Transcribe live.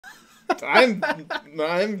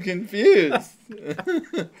I'm confused.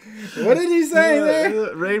 What did he say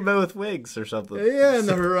there? Rainbow with wings or something. Yeah, and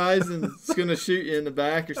the horizon's gonna shoot you in the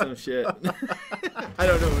back or some shit. I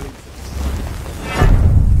don't know what he said.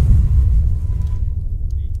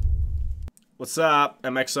 What's up,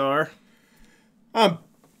 MXR? I'm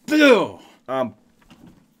Bill. I'm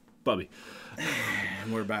Bubby.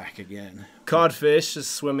 And we're back again. Codfish is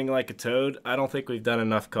swimming like a toad. I don't think we've done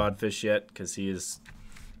enough Codfish yet because he is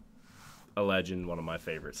a legend, one of my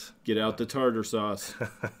favorites. Get out the tartar sauce.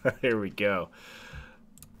 Here we go.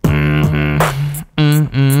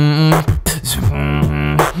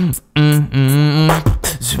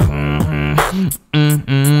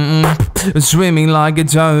 Swimming like a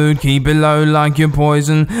toad, keep it low like you're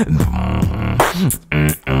poison.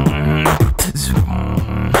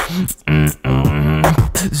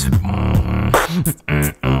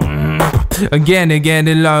 Again, get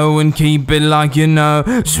it low and keep it like you know.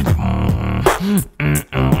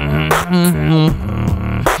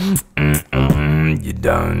 You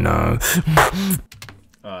don't know.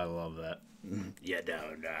 Oh, I love that. You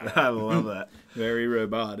don't know. I love that. Very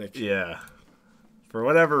robotic. Yeah. For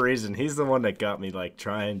whatever reason, he's the one that got me like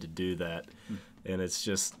trying to do that. And it's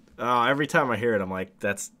just, oh, every time I hear it, I'm like,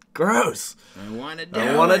 that's gross. I want to do it.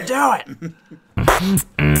 I want to do it.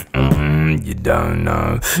 You don't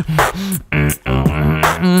know.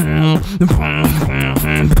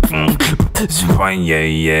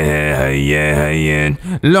 Yeah.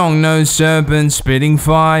 Long-nosed serpent spitting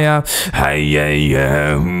fire.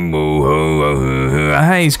 Yeah.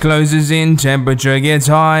 Haze closes in, temperature gets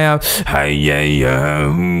higher. Yeah.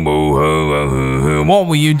 What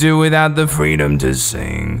will you do without the freedom to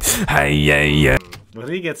sing? Yeah. When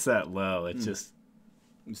he gets that low, it just,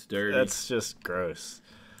 It's dirty. that's just gross.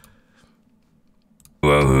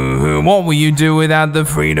 What will you do without the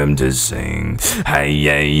freedom to sing?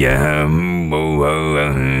 Yeah.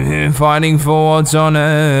 Fighting for what's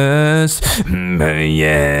honest.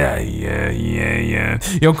 Yeah.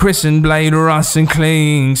 Your christened blade rusts and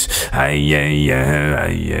clings. Yeah.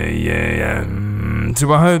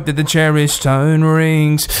 To a hope that the cherished tone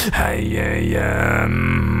rings. Yeah.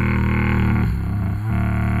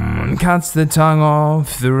 Cuts the tongue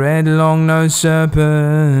off the red long-nosed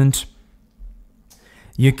serpent.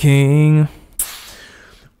 Your king.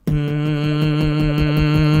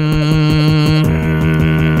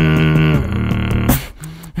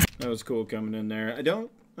 That was cool coming in there. I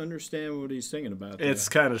don't understand what he's singing about. It's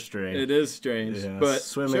kind of strange. It is strange, Yeah, but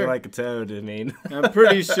swimming sure. like a toad, I mean. I'm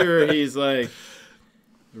pretty sure he's like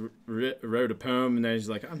wrote a poem and then he's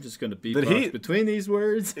like, I'm just gonna beatbox between these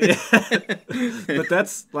words. But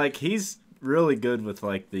that's like, he's really good with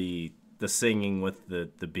like the singing with the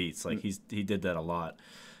beats. Like he did that a lot.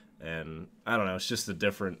 And I don't know, it's just a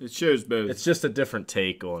different, It shows both. it's just a different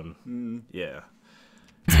take on, yeah.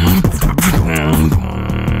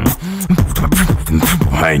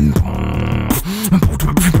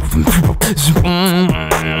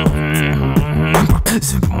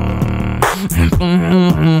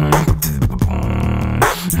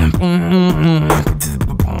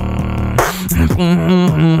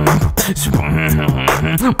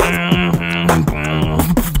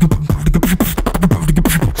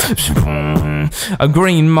 A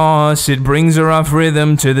green moss, it brings a rough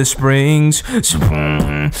rhythm to the springs.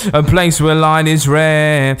 A place where light is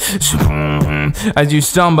rare. As you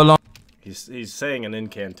stumble on. He's saying an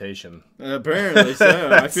incantation. Apparently so.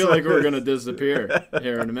 I feel like we're gonna disappear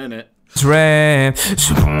here in a minute. It's rare.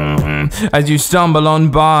 As you stumble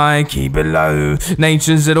on by, keep it low.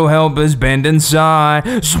 Nature's little helpers bend and sigh.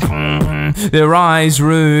 Their eyes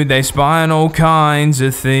rude, they spy on all kinds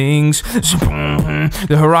of things.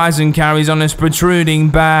 The horizon carries on its protruding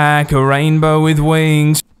back, a rainbow with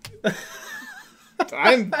wings.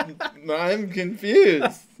 I'm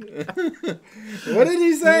confused. What did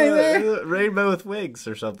he say there? Rainbow with wings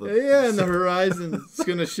or something. Yeah, and the horizon's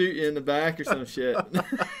gonna shoot you in the back or some shit.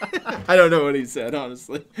 I don't know what he said,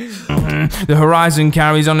 honestly. The horizon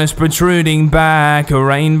carries on its protruding back, a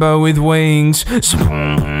rainbow with wings.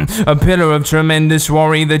 A pillar of tremendous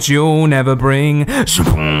worry that you'll never bring.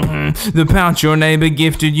 The pouch your neighbor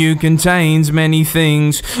gifted you contains many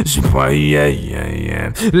things.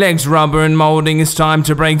 Legs rubber and molding, it's time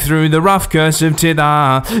to break through the rough curse of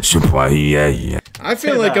Tither. I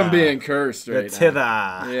feel like I'm being cursed right Tither.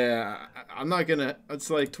 now. Yeah, I'm not gonna. It's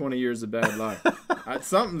like 20 years of bad luck.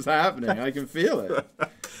 Something's happening. I can feel it.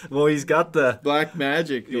 Well, he's got the Black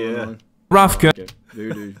magic going on. Rough curse.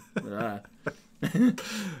 Voodoo.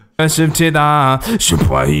 Immersive to the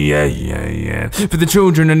for the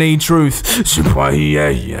children who need truth.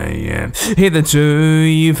 Hitherto,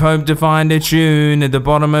 you've hoped to find a tune at the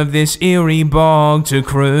bottom of this eerie bog to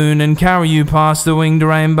croon and carry you past the winged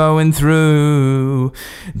rainbow and through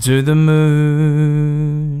to the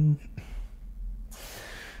moon.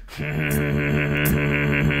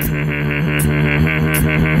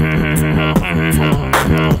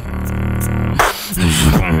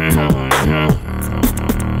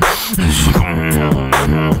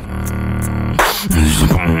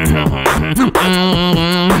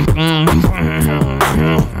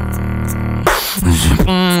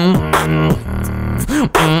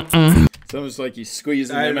 It's almost like he's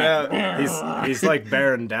squeezing them out. He's like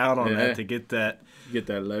bearing down on that to get that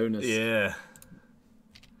lowness. Yeah.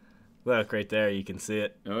 Look right there, you can see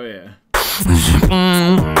it. Oh yeah.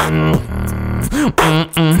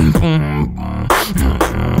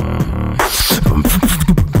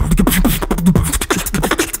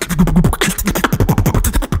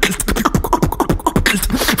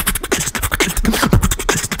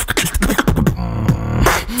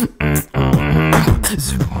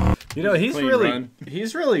 You know,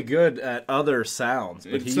 he's really good at other sounds,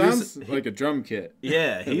 but he sounds like a drum kit.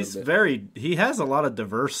 Yeah, he has a lot of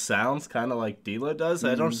diverse sounds, kind of like D'Lo does.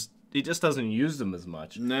 He just doesn't use them as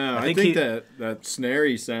much. No, I think that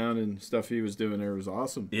snarey sound and stuff he was doing there was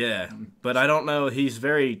awesome. Yeah, but I don't know. He's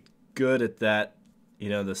very good at that, you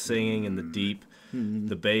know, the singing and the deep,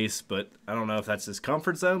 the bass. But I don't know if that's his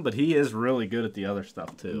comfort zone. But he is really good at the other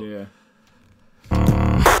stuff too. Yeah.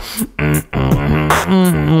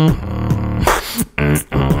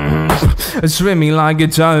 Swimming like a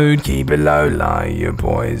toad, keep it low like you're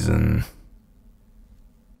poison.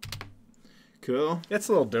 Cool. It's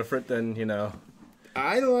a little different than, you know.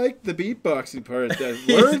 I like the beatboxing part. The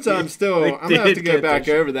words, I'm gonna have to go back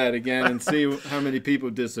over that again and see how many people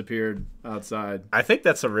disappeared outside. I think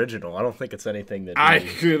that's original. I don't think it's anything that I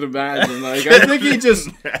could imagine. Like, I think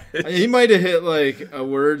he might have hit like a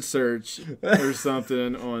word search or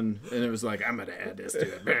something and it was like, I'm gonna add this to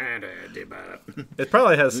it. It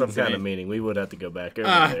probably has some kind of meaning. We would have to go back over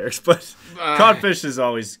there, but Codfish is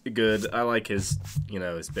always good. I like his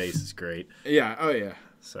bass is great. Yeah. Oh yeah.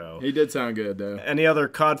 So he did sound good though. Any other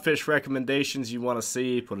Codfish recommendations you want to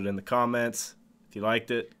see, put it in the comments. If you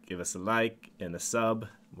liked it, give us a like and a sub.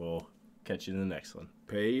 We'll catch you in the next one.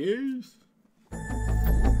 Peace.